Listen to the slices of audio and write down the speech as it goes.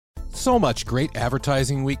So much great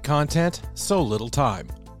Advertising Week content, so little time.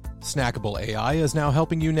 Snackable AI is now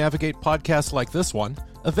helping you navigate podcasts like this one,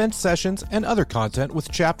 event sessions, and other content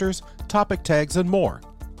with chapters, topic tags, and more.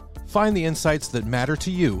 Find the insights that matter to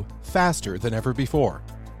you faster than ever before.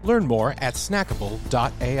 Learn more at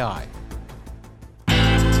snackable.ai.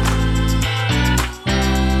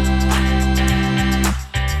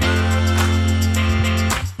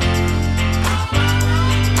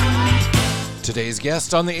 Today's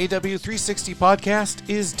guest on the AW360 podcast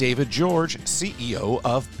is David George, CEO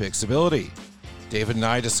of Pixability. David and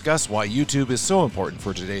I discuss why YouTube is so important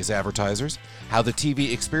for today's advertisers, how the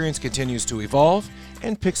TV experience continues to evolve,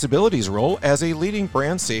 and Pixability's role as a leading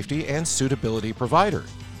brand safety and suitability provider.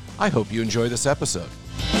 I hope you enjoy this episode.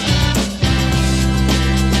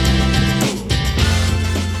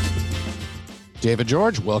 David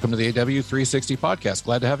George, welcome to the AW360 podcast.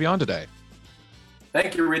 Glad to have you on today.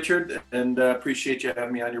 Thank you, Richard, and appreciate you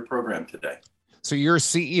having me on your program today. So you're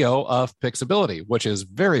CEO of Pixability, which is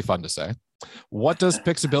very fun to say. What does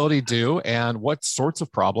Pixability do, and what sorts of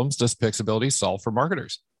problems does Pixability solve for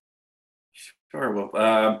marketers? Sure.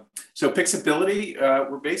 Well, so Pixability,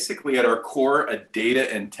 we're basically at our core a data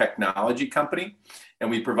and technology company, and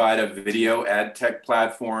we provide a video ad tech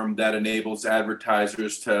platform that enables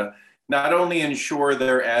advertisers to not only ensure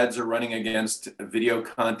their ads are running against video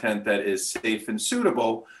content that is safe and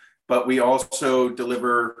suitable, but we also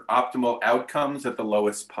deliver optimal outcomes at the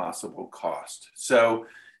lowest possible cost. So in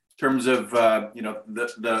terms of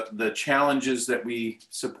the challenges that we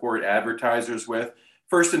support advertisers with,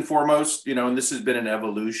 first and foremost, and this has been an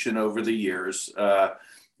evolution over the years,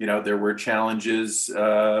 there were challenges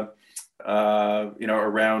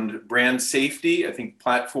around brand safety. I think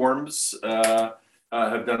platforms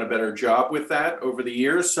have done a better job with that over the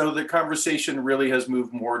years. So the conversation really has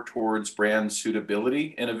moved more towards brand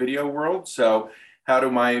suitability in a video world. So how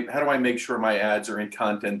do I make sure my ads are in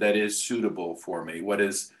content that is suitable for me? What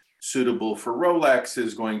is suitable for Rolex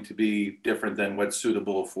is going to be different than what's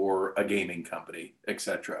suitable for a gaming company, et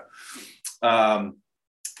cetera.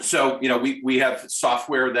 We have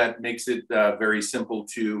software that makes it very simple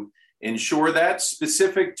to ensure that,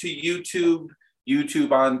 specific to YouTube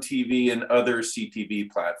on TV, and other CTV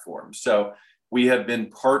platforms. So we have been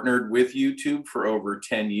partnered with YouTube for over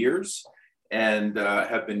 10 years and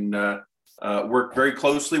have been worked very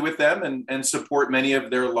closely with them and support many of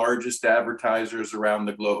their largest advertisers around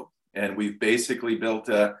the globe. And we've basically built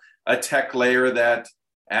a tech layer that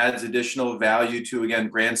adds additional value to, again,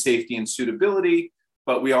 brand safety and suitability,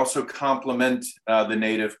 but we also complement the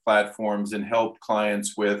native platforms and help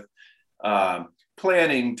clients with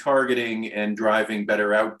planning, targeting, and driving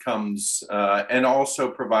better outcomes, and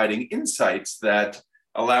also providing insights that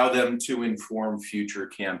allow them to inform future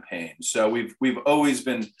campaigns. So we've always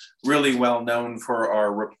been really well known for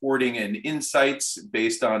our reporting and insights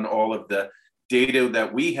based on all of the data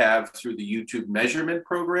that we have through the YouTube measurement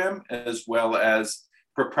program, as well as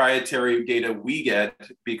proprietary data we get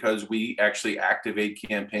because we actually activate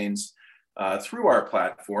campaigns through our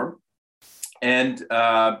platform.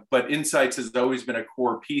 But insights has always been a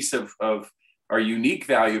core piece of our unique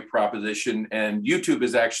value proposition, and YouTube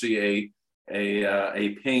is actually a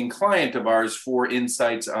paying client of ours for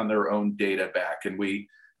insights on their own data back. And we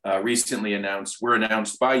recently we're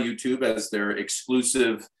announced by YouTube as their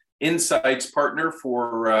exclusive insights partner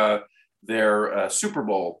for their Super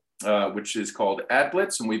Bowl, which is called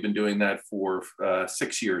AdBlitz, and we've been doing that for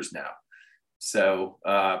 6 years now. So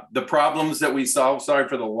the problems that we solve, sorry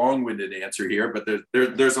for the long-winded answer here, but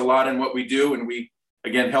there's a lot in what we do. And we,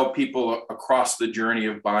 again, help people across the journey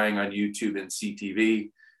of buying on YouTube and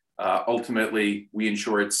CTV. Ultimately, we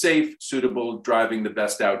ensure it's safe, suitable, driving the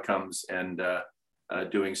best outcomes, and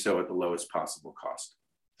doing so at the lowest possible cost.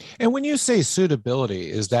 And when you say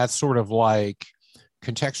suitability, is that sort of like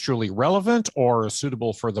contextually relevant or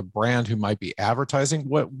suitable for the brand who might be advertising?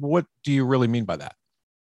 What do you really mean by that?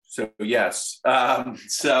 So yes, leveraging,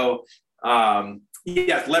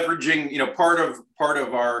 part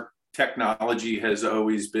of our technology has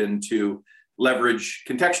always been to leverage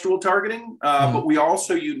contextual targeting, but we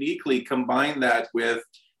also uniquely combine that with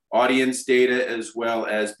audience data as well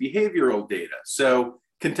as behavioral data. So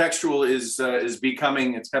contextual is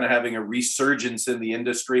becoming, it's kind of having a resurgence in the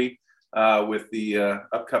industry with the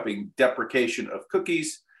upcoming deprecation of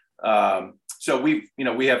cookies. So we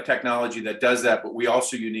have technology that does that, but we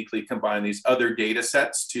also uniquely combine these other data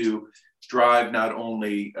sets to drive not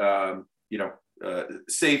only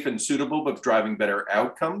safe and suitable, but driving better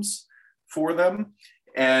outcomes for them.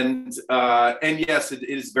 And yes, it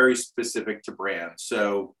is very specific to brands.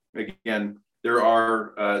 So again, there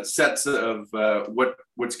are sets of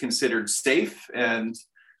what's considered safe and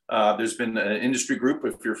There's been an industry group,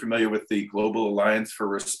 if you're familiar with the Global Alliance for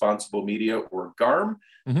Responsible Media, or GARM,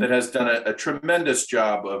 that has done a tremendous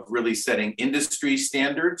job of really setting industry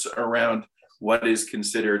standards around what is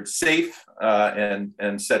considered safe,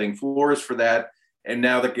 and setting floors for that. And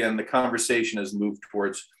now, again, the conversation has moved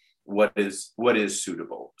towards what is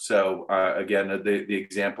suitable. So again, the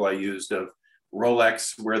example I used of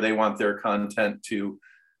Rolex, where they want their content to,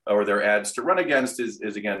 or their ads to run against, is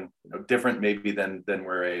again, different maybe than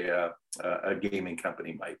where a gaming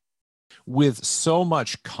company might. With so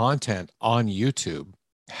much content on YouTube,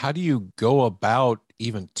 how do you go about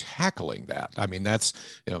even tackling that? I mean, that's,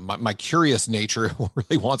 my curious nature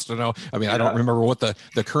really wants to know. I mean, I don't remember what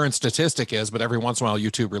the current statistic is, but every once in a while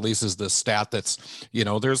YouTube releases this stat that's,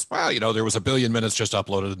 there was 1 billion minutes just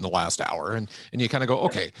uploaded in the last hour. And you kind of go,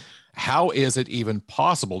 okay, how is it even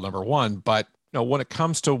possible, number one? But when it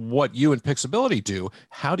comes to what you and Pixability do,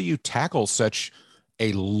 how do you tackle such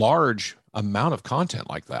a large amount of content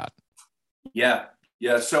like that? Yeah.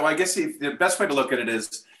 So I guess the best way to look at it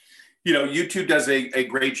is, YouTube does a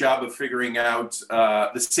great job of figuring out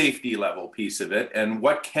the safety level piece of it and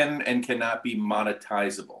what can and cannot be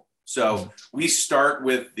monetizable. So we start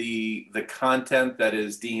with the content that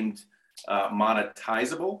is deemed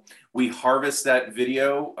monetizable. We harvest that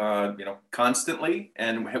video, constantly,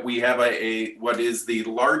 and we have what is the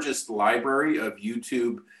largest library of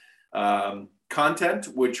YouTube content,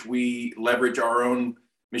 which we leverage our own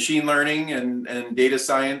machine learning and data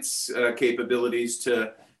science capabilities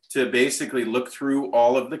to basically look through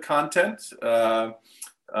all of the content,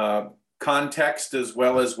 context, as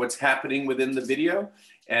well as what's happening within the video.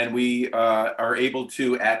 And we are able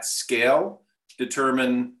to, at scale,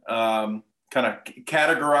 determine, kind of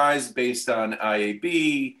categorize based on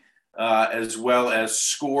IAB, as well as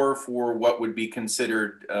score for what would be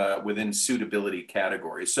considered within suitability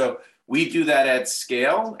categories. So we do that at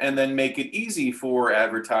scale and then make it easy for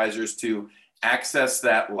advertisers to access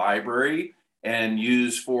that library and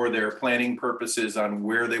use for their planning purposes on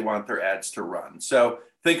where they want their ads to run. So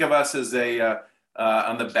think of us as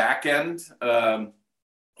on the back end, a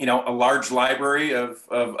large library of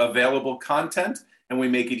available content, and we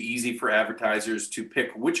make it easy for advertisers to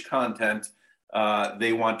pick which content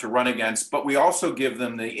they want to run against. But we also give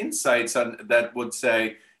them the insights that would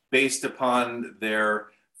say, based upon their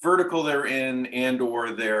vertical they're in and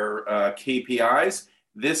or their KPIs,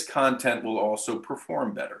 this content will also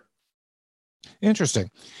perform better. Interesting.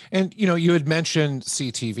 And, you had mentioned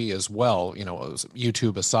CTV as well,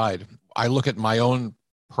 YouTube aside. I look at my own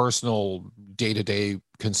personal day-to-day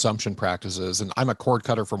consumption practices, and I'm a cord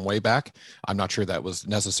cutter from way back. I'm not sure that was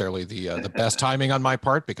necessarily the best timing on my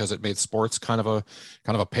part, because it made sports kind of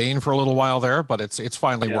a pain for a little while there, but it's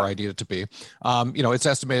finally where I need it to be. It's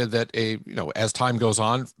estimated that as time goes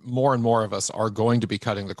on, more and more of us are going to be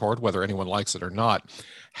cutting the cord, whether anyone likes it or not.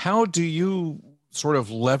 How do you sort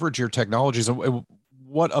of leverage your technologies, and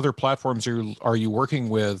what other platforms are you working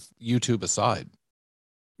with, YouTube aside?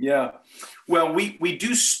 Yeah, well, we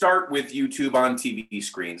do start with YouTube on TV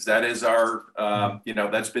screens. That is our,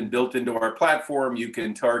 that's been built into our platform. You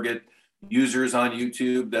can target users on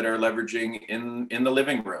YouTube that are leveraging in the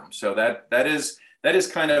living room. So that is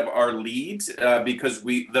kind of our lead, because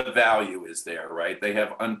the value is there, right? They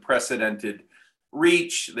have unprecedented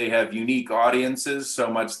reach. They have unique audiences,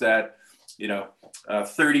 so much that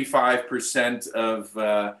 35%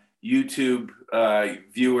 of YouTube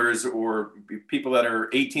viewers, or people that are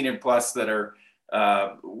 18 and plus that are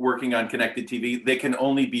working on connected TV, they can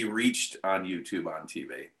only be reached on YouTube on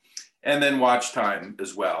TV. And then watch time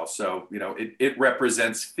as well. So, it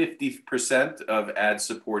represents 50% of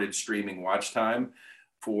ad-supported streaming watch time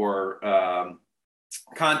for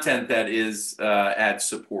content that is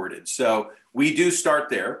ad-supported. So we do start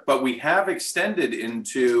there, but we have extended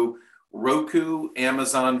into Roku,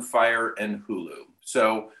 Amazon Fire, and Hulu.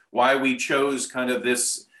 So why we chose kind of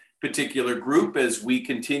this particular group as we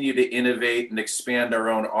continue to innovate and expand our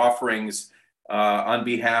own offerings on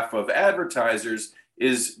behalf of advertisers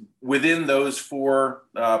is within those four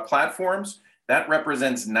platforms. That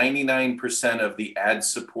represents 99% of the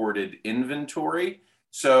ad-supported inventory.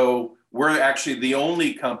 So we're actually the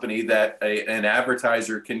only company that an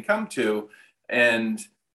advertiser can come to and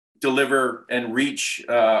deliver and reach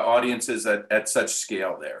audiences at such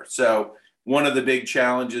scale there. So one of the big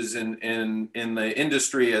challenges in the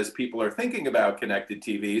industry as people are thinking about connected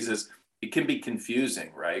TVs is it can be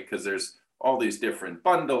confusing, right? Because there's all these different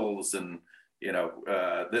bundles and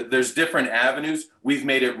there's different avenues. We've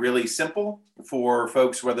made it really simple for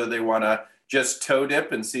folks, whether they want to just toe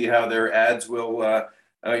dip and see how their ads will, how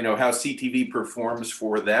CTV performs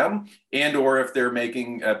for them, and or if they're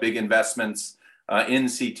making big investments in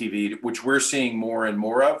CTV, which we're seeing more and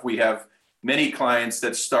more of. We have many clients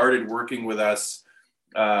that started working with us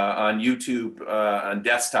on YouTube on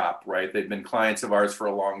desktop, right? They've been clients of ours for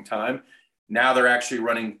a long time. Now they're actually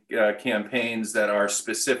running campaigns that are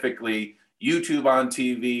specifically YouTube on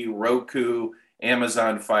TV, Roku,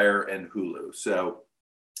 Amazon Fire, and Hulu. So,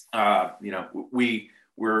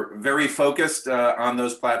 we're very focused on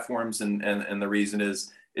those platforms, and the reason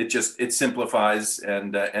is it simplifies,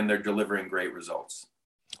 and they're delivering great results.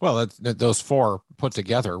 Well, those four put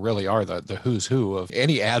together really are the who's who of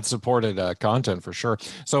any ad-supported content, for sure.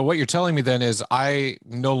 So what you're telling me then is I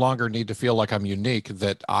no longer need to feel like I'm unique,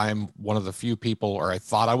 that I'm one of the few people, or I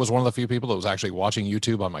thought I was one of the few people that was actually watching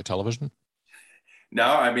YouTube on my television? No,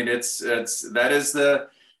 I mean, that is the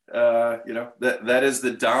that is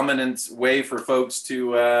the dominant way for folks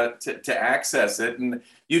to access it. And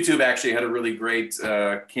YouTube actually had a really great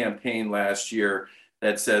campaign last year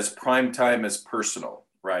that says prime time is personal,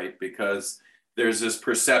 right? Because there's this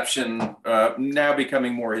perception now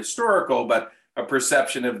becoming more historical, but a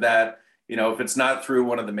perception of that, if it's not through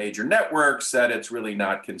one of the major networks, that it's really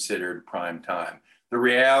not considered prime time. The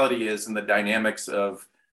reality is, in the dynamics of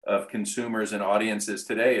consumers and audiences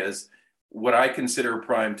today, is what I consider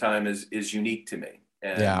prime time is unique to me.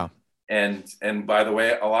 And, yeah. And by the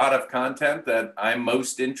way, a lot of content that I'm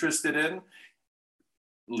most interested in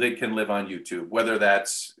can live on YouTube, whether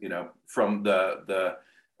that's, from the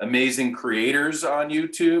amazing creators on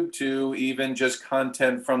YouTube to even just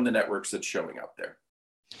content from the networks that's showing up there.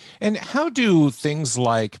 And how do things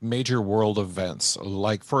like major world events,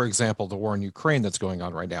 like, for example, the war in Ukraine that's going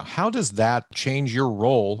on right now, how does that change your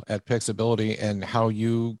role at Pixability and how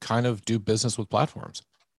you kind of do business with platforms?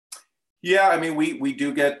 Yeah, I mean, we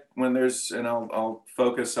do get, when there's, and I'll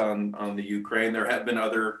focus on the Ukraine. There have been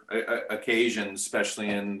other occasions, especially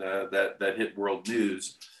in that hit world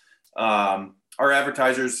news. Our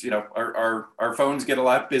advertisers, our phones get a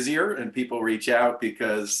lot busier, and people reach out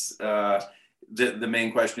because the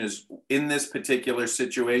main question is, in this particular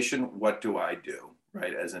situation, what do I do,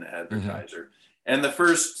 right, as an advertiser? Mm-hmm. And the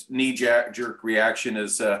first knee-jerk reaction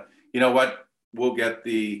is, what, we'll get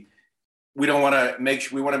the. We want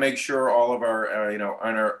to make sure all of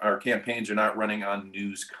our campaigns are not running on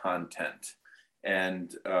news content,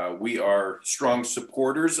 and we are strong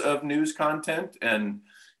supporters of news content, and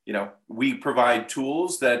we provide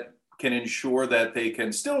tools that can ensure that they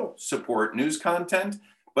can still support news content,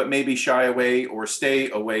 but maybe shy away or stay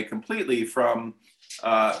away completely from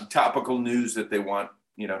topical news that they want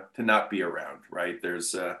to not be around. Right? There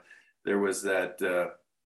was that.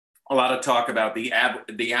 A lot of talk about the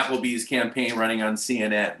Applebee's campaign running on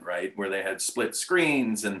CNN, right, where they had split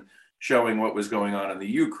screens and showing what was going on in the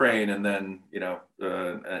Ukraine, and then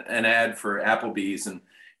an ad for Applebee's, and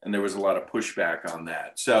there was a lot of pushback on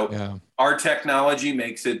that. So yeah. Our technology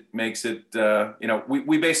makes it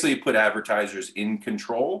we basically put advertisers in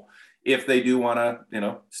control. If they do want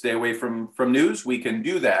to stay away from news, we can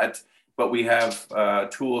do that, but we have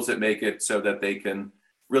tools that make it so that they can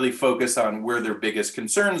really focus on where their biggest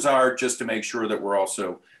concerns are, just to make sure that we're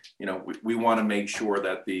also, we want to make sure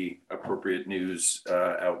that the appropriate news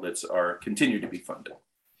outlets continue to be funded.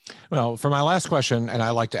 Well, for my last question, and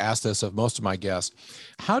I like to ask this of most of my guests,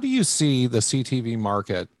 how do you see the CTV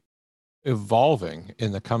market evolving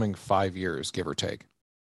in the coming 5 years, give or take?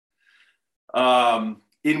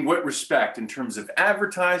 In what respect? In terms of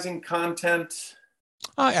advertising, content?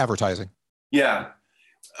 Advertising. Yeah.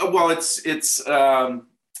 Well, it's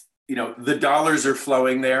the dollars are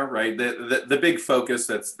flowing there, right? The big focus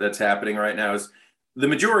that's happening right now is the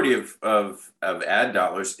majority of ad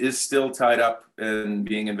dollars is still tied up in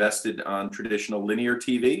being invested on traditional linear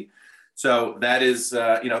TV. So that is,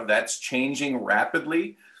 that's changing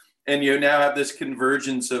rapidly. And you now have this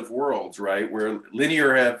convergence of worlds, right? Where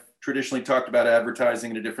linear have traditionally talked about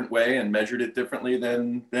advertising in a different way and measured it differently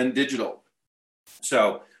than digital.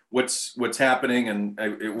 So what's happening, and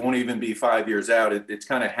it won't even be 5 years out, it's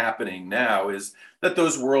kind of happening now, is that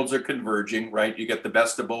those worlds are converging, right? You get the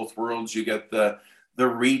best of both worlds. You get the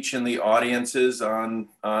reach and the audiences on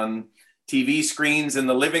TV screens in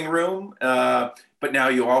the living room, but now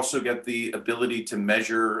you also get the ability to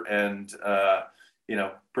measure and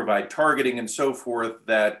provide targeting and so forth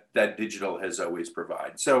that digital has always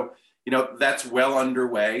provided. So that's well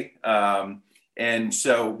underway. And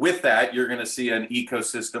so with that, you're going to see an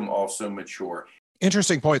ecosystem also mature.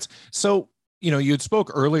 Interesting points. So, you'd spoke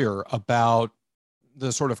earlier about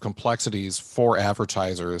the sort of complexities for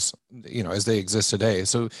advertisers, as they exist today.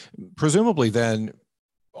 So presumably then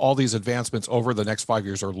all these advancements over the next 5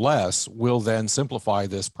 years or less will then simplify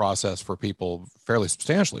this process for people fairly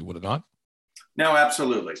substantially, would it not? No,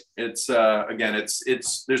 absolutely. It's again,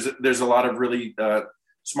 there's a lot of really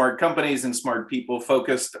smart companies and smart people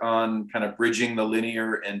focused on kind of bridging the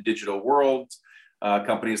linear and digital worlds.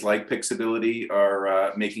 Companies like Pixability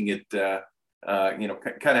are making it, kind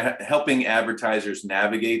of helping advertisers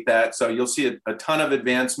navigate that. So you'll see a ton of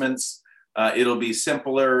advancements. It'll be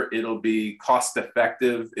simpler. It'll be cost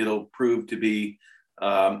effective. It'll prove to be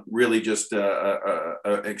really just a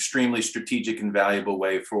extremely strategic and valuable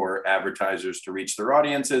way for advertisers to reach their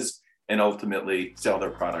audiences and ultimately sell their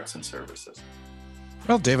products and services.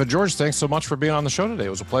 Well, David George, thanks so much for being on the show today. It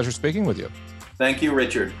was a pleasure speaking with you. Thank you,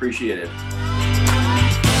 Richard. Appreciate it.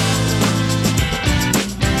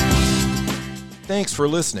 Thanks for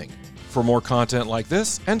listening. For more content like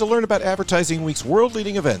this, and to learn about Advertising Week's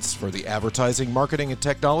world-leading events for the advertising, marketing, and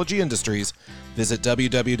technology industries, visit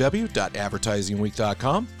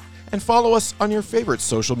www.advertisingweek.com and follow us on your favorite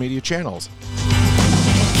social media channels.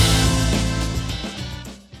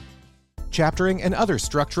 Chaptering and other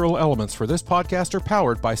structural elements for this podcast are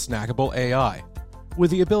powered by Snackable AI.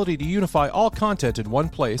 With the ability to unify all content in one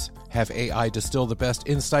place, have AI distill the best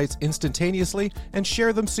insights instantaneously, and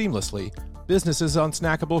share them seamlessly, businesses on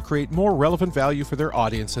Snackable create more relevant value for their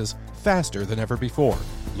audiences faster than ever before.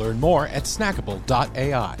 Learn more at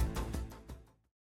snackable.ai.